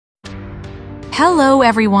Hello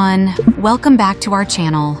everyone, welcome back to our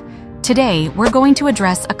channel. Today, we're going to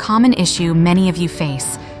address a common issue many of you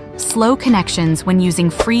face: slow connections when using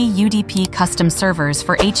free UDP custom servers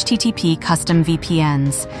for HTTP custom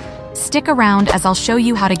VPNs. Stick around as I'll show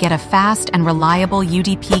you how to get a fast and reliable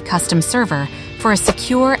UDP custom server for a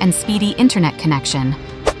secure and speedy internet connection.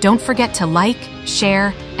 Don't forget to like,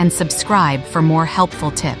 share, and subscribe for more helpful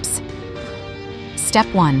tips. Step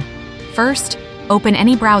 1. First, open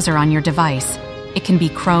any browser on your device. It can be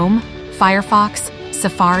Chrome, Firefox,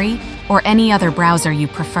 Safari, or any other browser you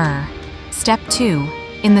prefer. Step 2.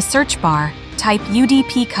 In the search bar, type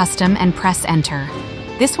UDP Custom and press Enter.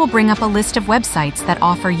 This will bring up a list of websites that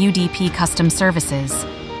offer UDP custom services.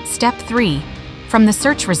 Step 3. From the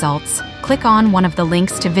search results, click on one of the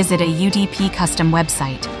links to visit a UDP custom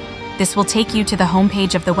website. This will take you to the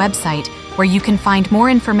homepage of the website where you can find more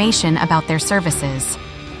information about their services.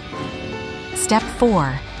 Step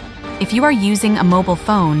 4. If you are using a mobile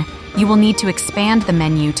phone, you will need to expand the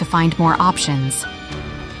menu to find more options.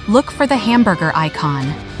 Look for the hamburger icon,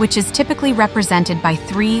 which is typically represented by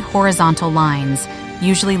 3 horizontal lines,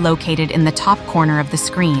 usually located in the top corner of the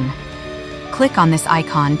screen. Click on this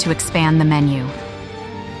icon to expand the menu.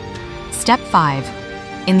 Step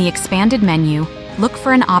 5. In the expanded menu, look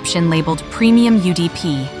for an option labeled Premium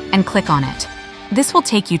UDP and click on it. This will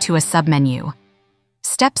take you to a submenu.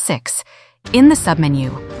 Step 6. In the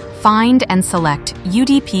submenu, find and select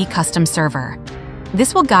UDP Custom Server.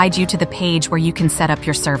 This will guide you to the page where you can set up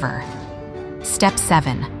your server. Step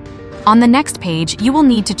 7. On the next page, you will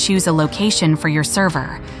need to choose a location for your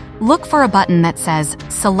server. Look for a button that says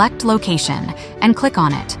Select Location and click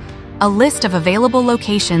on it. A list of available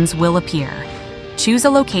locations will appear. Choose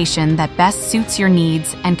a location that best suits your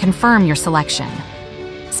needs and confirm your selection.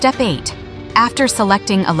 Step 8. After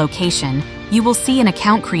selecting a location, you will see an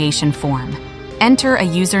account creation form. Enter a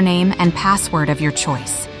username and password of your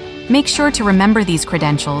choice. Make sure to remember these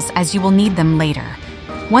credentials as you will need them later.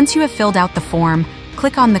 Once you have filled out the form,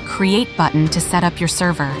 click on the Create button to set up your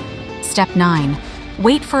server. Step 9.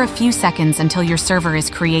 Wait for a few seconds until your server is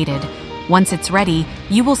created. Once it's ready,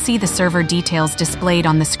 you will see the server details displayed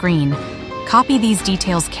on the screen. Copy these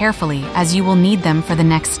details carefully as you will need them for the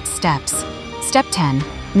next steps. Step 10.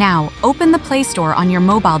 Now, open the Play Store on your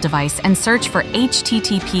mobile device and search for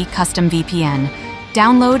HTTP Custom VPN.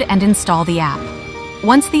 Download and install the app.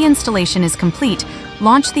 Once the installation is complete,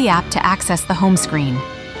 launch the app to access the home screen.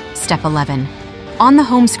 Step 11. On the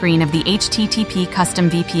home screen of the HTTP Custom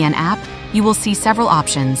VPN app, you will see several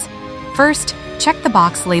options. First, check the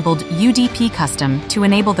box labeled UDP Custom to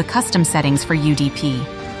enable the custom settings for UDP.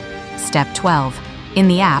 Step 12. In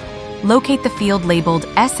the app, locate the field labeled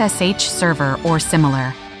SSH Server or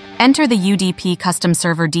similar. Enter the UDP custom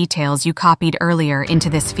server details you copied earlier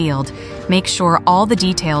into this field. Make sure all the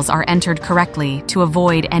details are entered correctly to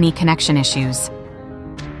avoid any connection issues.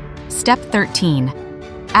 Step 13.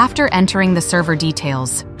 After entering the server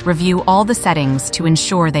details, review all the settings to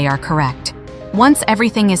ensure they are correct. Once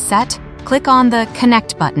everything is set, click on the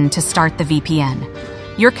Connect button to start the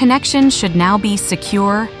VPN. Your connection should now be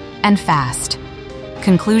secure and fast.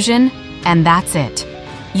 Conclusion, and that's it.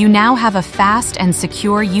 You now have a fast and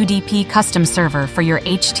secure UDP custom server for your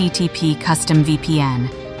HTTP custom VPN.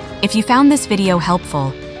 If you found this video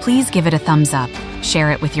helpful, please give it a thumbs up, share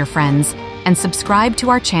it with your friends, and subscribe to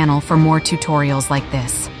our channel for more tutorials like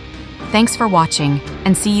this. Thanks for watching,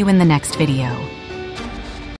 and see you in the next video.